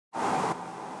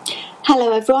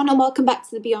Hello everyone and welcome back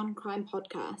to the Beyond Crime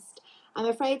podcast. I'm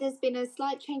afraid there's been a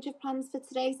slight change of plans for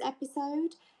today's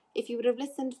episode. If you would have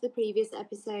listened to the previous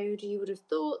episode, you would have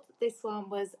thought this one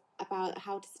was about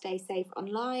how to stay safe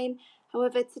online.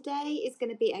 However, today is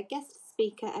going to be a guest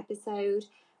speaker episode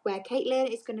where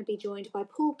Caitlin is going to be joined by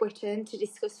Paul Britton to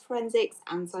discuss forensics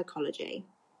and psychology.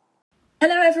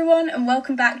 Hello everyone and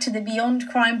welcome back to the Beyond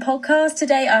Crime podcast.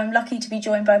 Today I'm lucky to be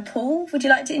joined by Paul. Would you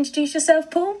like to introduce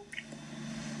yourself, Paul?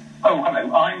 Oh,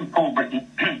 hello. I'm Paul Britton.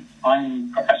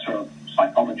 I'm Professor of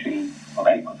Psychology, or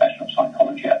a Professor of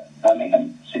Psychology at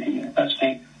Birmingham City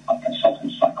University. I'm a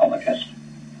consultant psychologist.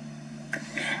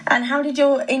 And how did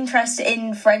your interest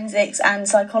in forensics and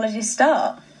psychology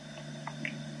start?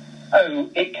 Oh,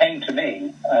 it came to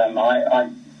me.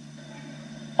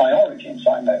 My origins,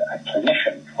 I'm a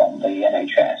clinician from the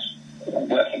NHS,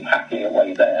 working happily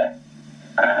away there,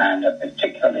 and a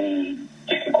particularly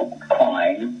difficult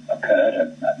crime occurred,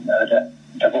 a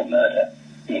double murder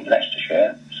in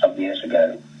Leicestershire some years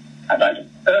ago. And I'd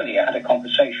earlier had a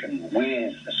conversation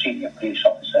with a senior police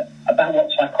officer about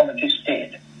what psychologists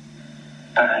did.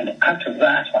 And out of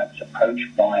that, I was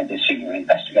approached by the senior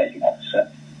investigating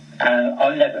officer, and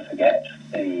I'll never forget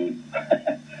the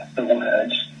the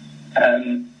words.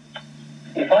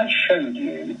 If I showed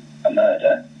you a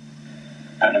murder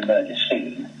and a murder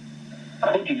scene,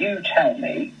 could you tell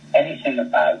me anything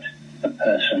about the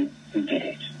person who did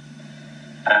it?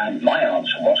 And my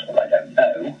answer was, well, I don't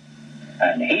know.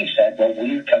 And he said, well, will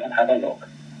you come and have a look?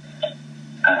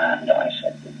 And I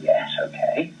said, well, yes,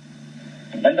 okay.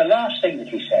 And then the last thing that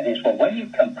he said is, well, when you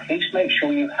come, please make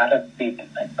sure you had a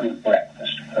good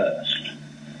breakfast first.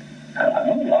 And I'm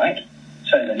all right.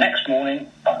 So the next morning,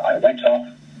 I went off,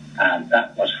 and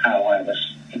that was how I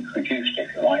was introduced,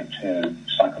 if you like, to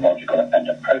psychological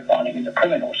offender profiling in the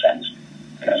criminal sense,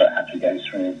 because I had to go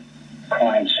through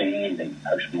crime scene, the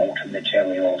post-mortem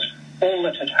materials, all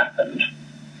that had happened,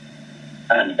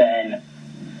 and then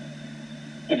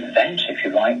invent, if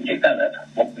you like, develop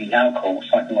what we now call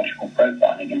psychological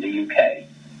profiling in the UK.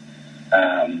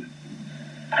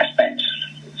 I spent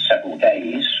several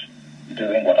days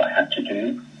doing what I had to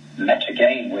do, met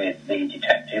again with the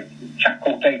detective, a chap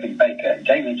called David Baker.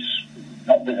 David's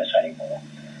not with us anymore,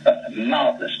 but a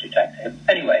marvellous detective.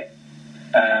 Anyway,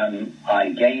 I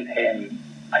gave him,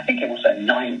 I think it was a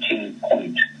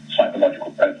 19-point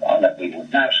psychological profile that we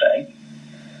would now say,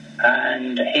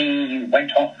 and he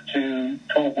went off to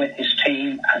talk with his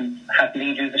team and had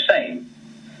me do the same.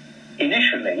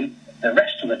 Initially, the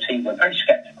rest of the team were very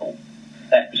sceptical.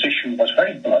 Their position was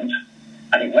very blunt,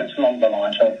 and it went along the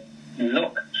lines of,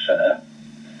 look, sir,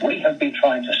 we have been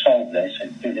trying to solve this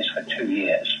and do this for 2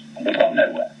 years, and we've got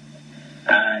nowhere.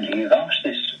 And you've asked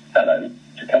this fellow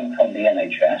to come from the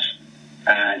NHS,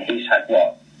 and he's had,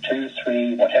 2,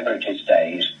 3, whatever it is,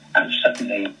 days, and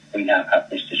suddenly we now have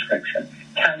this description.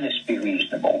 Can this be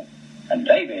reasonable? And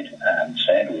David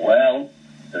said, well,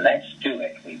 let's do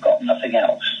it. We've got nothing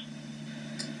else.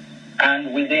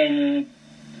 And within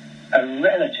a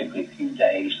relatively few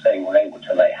days, they were able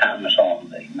to lay hands on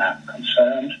the man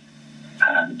concerned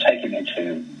and take him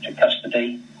into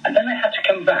custody. And then they had to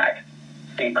come back,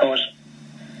 because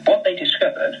what they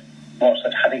discovered was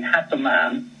that having had the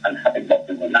man and having what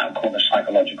we will now call the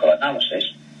psychological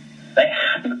analysis, they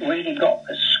hadn't really got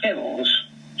the skills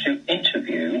to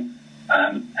interview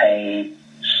a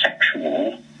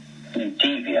sexual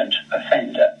deviant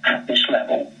offender at this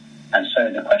level. And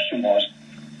so the question was,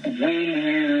 will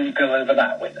you go over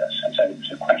that with us? And so it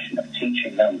was a question of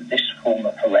teaching them this form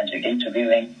of forensic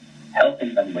interviewing,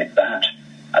 helping them with that,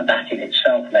 and that in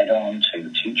itself led on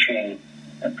to teaching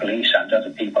the police and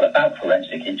other people about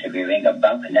forensic interviewing,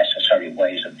 about the necessary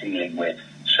ways of dealing with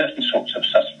certain sorts of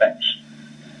suspects.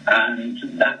 And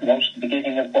that was the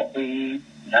beginning of what we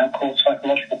now call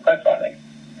psychological profiling.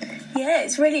 Yeah,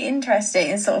 it's really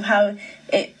interesting sort of how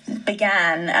it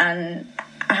began and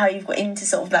how you've got into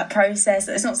sort of that process.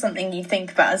 It's not something you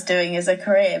think about as doing as a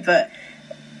career, but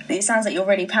it sounds like you're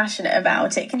really passionate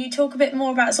about it. Can you talk a bit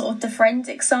more about sort of the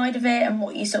forensic side of it and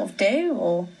what you sort of do?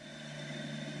 Or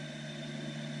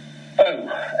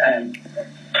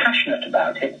passionate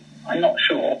about it, I'm not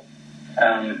sure.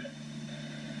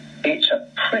 It's a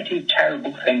pretty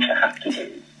terrible thing to have to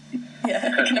do.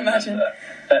 Yeah, I can imagine.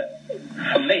 But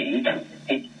for me,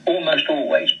 it almost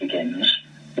always begins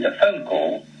with a phone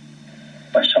call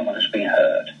where someone has been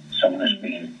hurt, someone has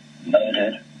been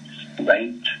murdered,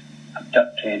 raped,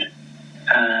 abducted,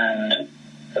 and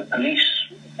the police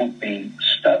would be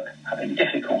stuck, having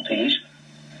difficulties.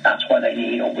 That's why they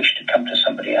need or wish to come to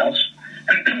somebody else.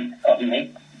 Pardon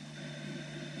me.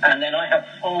 And then I have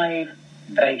 5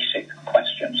 basic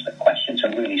questions. The questions are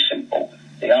really simple.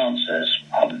 The answers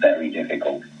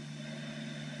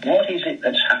what is it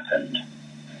that's happened?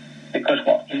 Because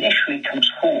what initially comes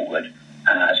forward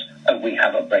as, oh, we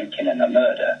have a break-in and a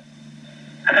murder,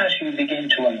 as you begin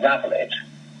to unravel it,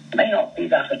 may not be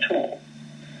that at all.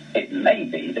 It may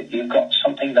be that you've got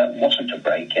something that wasn't a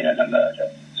break-in and a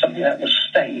murder, something that was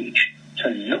staged to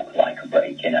look like a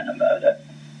break-in and a murder,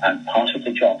 and part of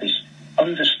the job is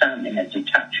understanding and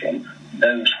detaching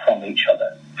those from each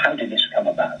other. How did this come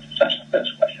about? So that's the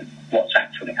first question. What's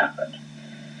actually happened?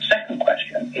 Second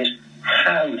question is,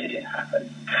 how did it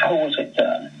happen? How was it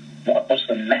done? What was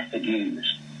the method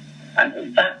used?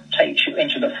 And that takes you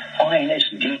into the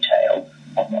finest detail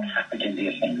of what happened in the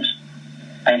offence.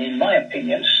 And in my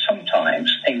opinion,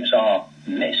 sometimes things are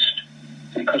missed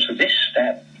because this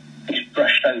step is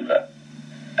brushed over.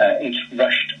 It's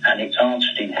rushed and it's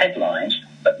answered in headlines,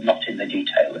 but not in the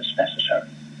detail that's necessary.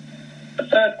 The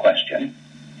third question,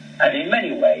 and in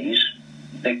many ways,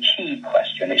 the key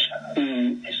question is,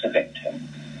 who is the victim?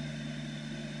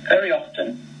 Very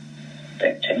often,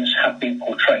 victims have been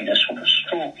portrayed as sort of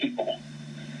straw people.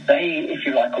 They, if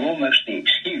you like, are almost the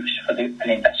excuse for an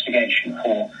investigation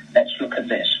for, let's look at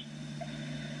this.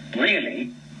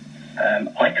 Really,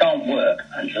 I can't work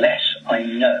unless I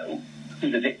know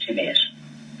who the victim is.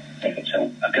 If it's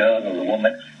a girl or a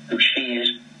woman, who she is,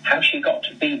 how she got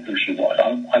to be who she was.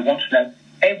 I want to know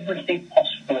everything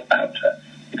possible about her.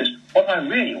 Because what I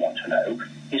really want to know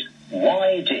is,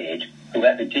 why did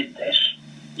whoever did this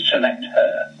select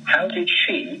her? How did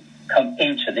she come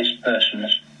into this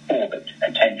person's orbit,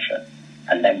 attention?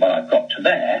 And then when I've got to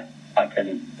there, I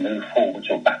can move forwards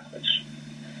or backwards.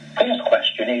 Fourth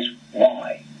question is,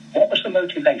 why? What was the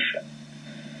motivation?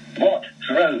 What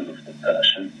drove the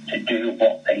person to do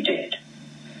what they did?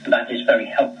 And that is very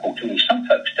helpful to me. Some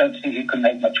folks don't think you can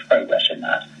make much progress in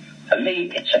that. For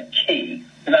me, it's a key.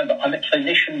 Remember, I'm a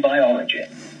clinician by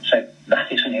origin, so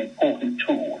that is an important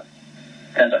tool.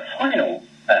 And the final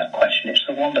question is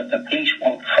the one that the police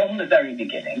want from the very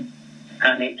beginning,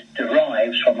 and it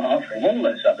derives from answering all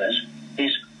those others,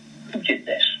 is, who did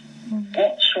this?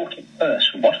 What sort of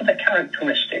person? What are the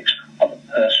characteristics of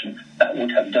a person that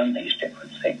would have done these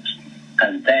different things?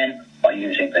 And then, by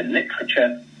using the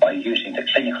literature, by using the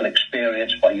clinical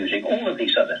experience, by using all of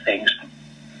these other things,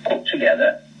 put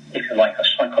together, if you like, a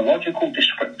psychological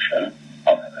description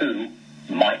of who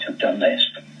might have done this.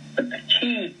 But the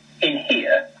key in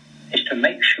here is to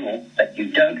make sure that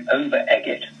you don't over-egg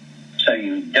it. So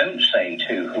you don't say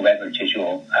to whoever it is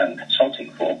you're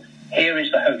consulting for, here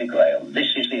is the Holy Grail,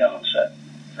 this is the answer.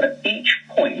 But at each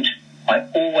point, I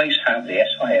always have the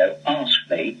SIO ask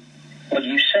me, well,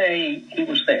 you say he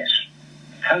was this.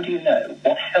 How do you know?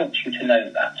 What helps you to know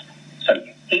that? So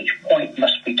each point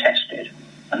must be tested.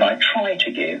 And I try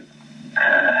to give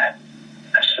a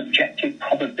subjective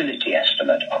probability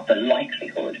estimate of the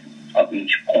likelihood of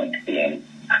each point being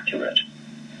accurate.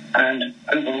 And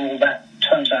overall, that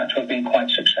turns out to have been quite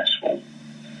successful.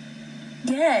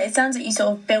 Yeah, it sounds like you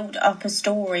sort of build up a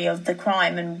story of the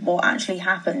crime and what actually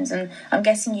happens. And I'm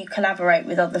guessing you collaborate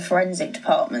with other forensic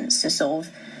departments to sort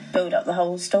of build up the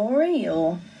whole story,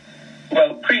 or?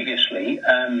 Well, previously,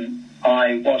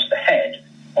 I was the head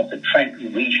of the Trent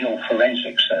Regional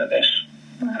Forensic Service,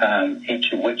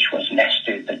 into which was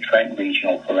nested the Trent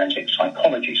Regional Forensic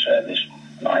Psychology Service,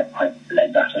 and I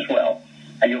led that as well.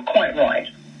 And you're quite right,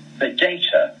 the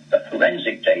data, the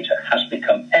forensic data, has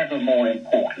become ever more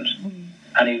important.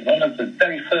 And in one of the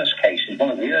very first cases,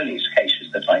 one of the earliest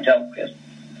cases that I dealt with,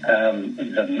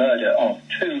 the murder of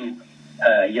two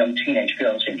young teenage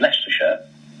girls in Leicestershire,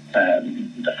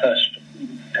 the first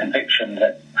conviction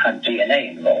that had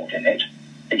DNA involved in it,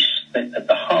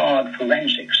 the hard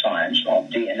forensic science of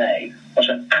DNA was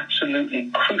an absolutely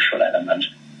crucial element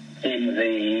in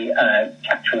the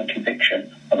capture and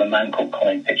conviction of a man called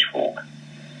Colin Pitchfork.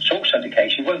 It's also the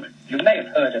case, you may have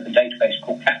heard of a database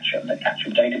called Catchem, the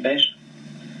Catchem database.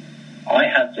 I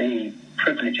had the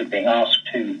privilege of being asked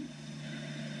to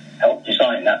help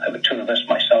design that. There were two of us,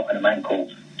 myself and a man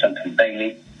called Duncan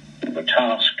Bailey, who were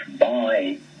tasked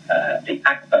by the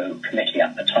ACPO committee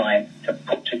at the time to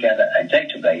put together a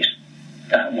database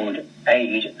that would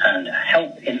aid and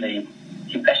help in the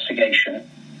investigation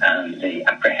and the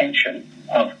apprehension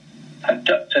of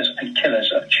abductors and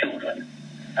killers of children.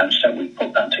 And so we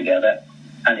put that together,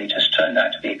 and it has turned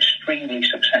out to be extremely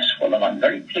successful, and I'm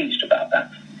very pleased about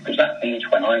that, because that means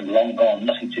when I'm long gone,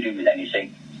 nothing to do with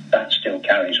anything, that still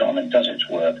carries on and does its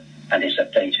work and is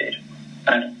updated.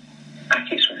 And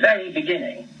at its very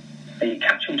beginning, the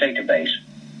Catchem database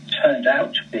turned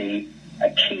out to be a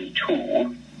key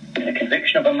tool in the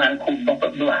conviction of a man called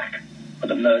Robert Black for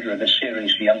the murder of a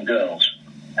series of young girls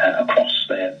across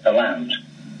the land.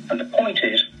 And the point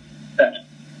is that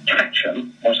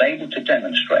Catchem was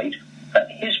demonstrate that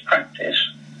his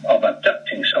practice of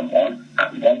abducting someone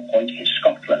at one point in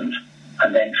Scotland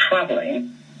and then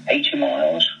travelling 80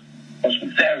 miles was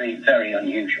very, very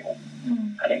unusual.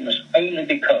 And it was only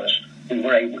because we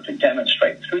were able to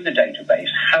demonstrate through the database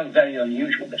how very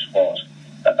unusual this was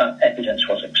that evidence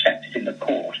was accepted in the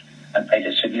court and played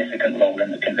a significant role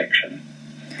in the conviction.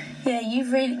 Yeah,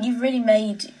 you've really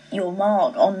made your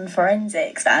mark on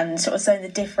forensics and sort of showing the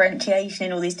differentiation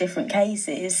in all these different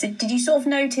cases. So did you sort of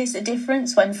notice a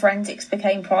difference when forensics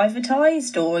became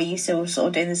privatised, or are you still sort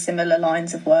of doing the similar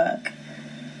lines of work?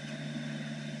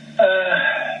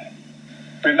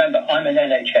 Remember, I'm an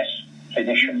NHS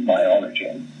clinician by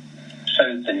origin,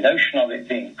 so the notion of it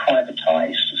being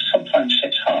privatised sometimes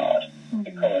sits hard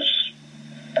because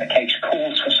a case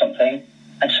calls for something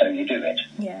and so you do it.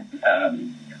 Yeah.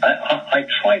 I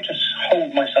try to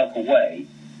hold myself away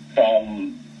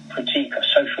from critique of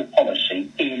social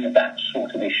policy in that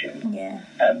sort of issue. Yeah.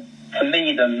 For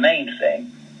me, the main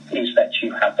thing is that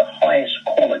you have the highest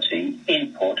quality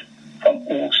input from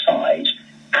all sides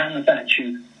and that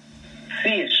you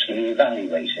fiercely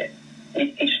evaluate it.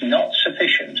 It's not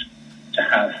sufficient to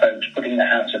have folks putting their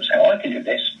hands up and saying, oh, I can do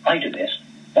this, I do this.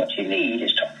 What you need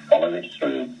is to follow it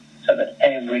through so that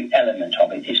every element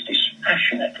of it is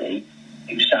dispassionately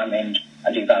examined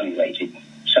and evaluated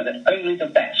so that only the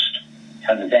best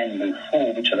can then move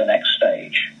forward to the next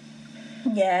stage.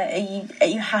 Yeah,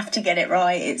 you have to get it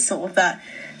right. It's sort of that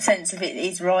sense of it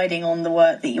is riding on the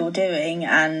work that you're doing,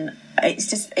 and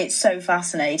it's so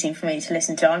fascinating for me to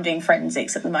listen to. I'm doing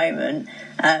forensics at the moment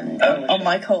on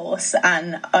my course,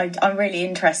 and I'm really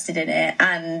interested in it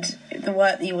and the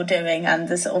work that you're doing and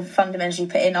the sort of fundamentals you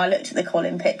put in. I looked at the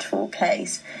Colin Pitchfork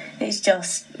case. It's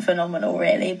just phenomenal,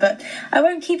 really. But I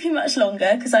won't keep you much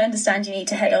longer because I understand you need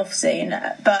to head off soon.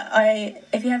 But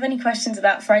if you have any questions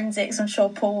about forensics, I'm sure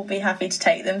Paul will be happy to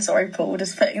take them. Sorry, Paul,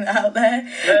 just putting that out there.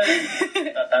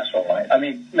 That's all right. I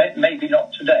mean, maybe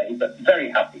not today, but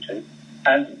very happy to.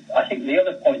 And I think the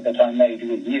other point that I made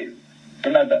with you,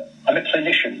 remember, I'm a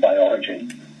clinician by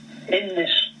origin. In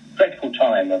this dreadful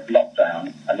time of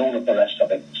lockdown and all of the rest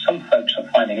of it, some folks are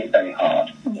finding it very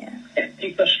hard. Yeah. If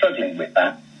people are struggling with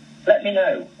that, let me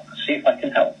know. See if I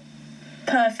can help.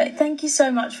 Perfect. Thank you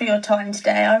so much for your time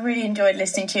today. I really enjoyed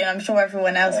listening to you, and I'm sure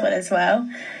everyone else will as well.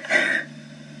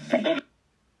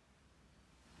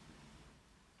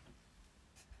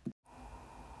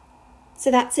 So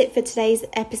that's it for today's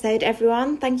episode,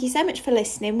 everyone. Thank you so much for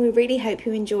listening. We really hope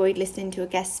you enjoyed listening to a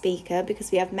guest speaker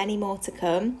because we have many more to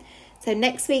come. So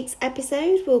next week's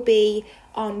episode will be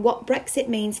on What Brexit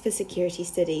Means for Security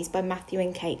Studies by Matthew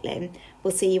and Caitlin.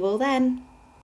 We'll see you all then.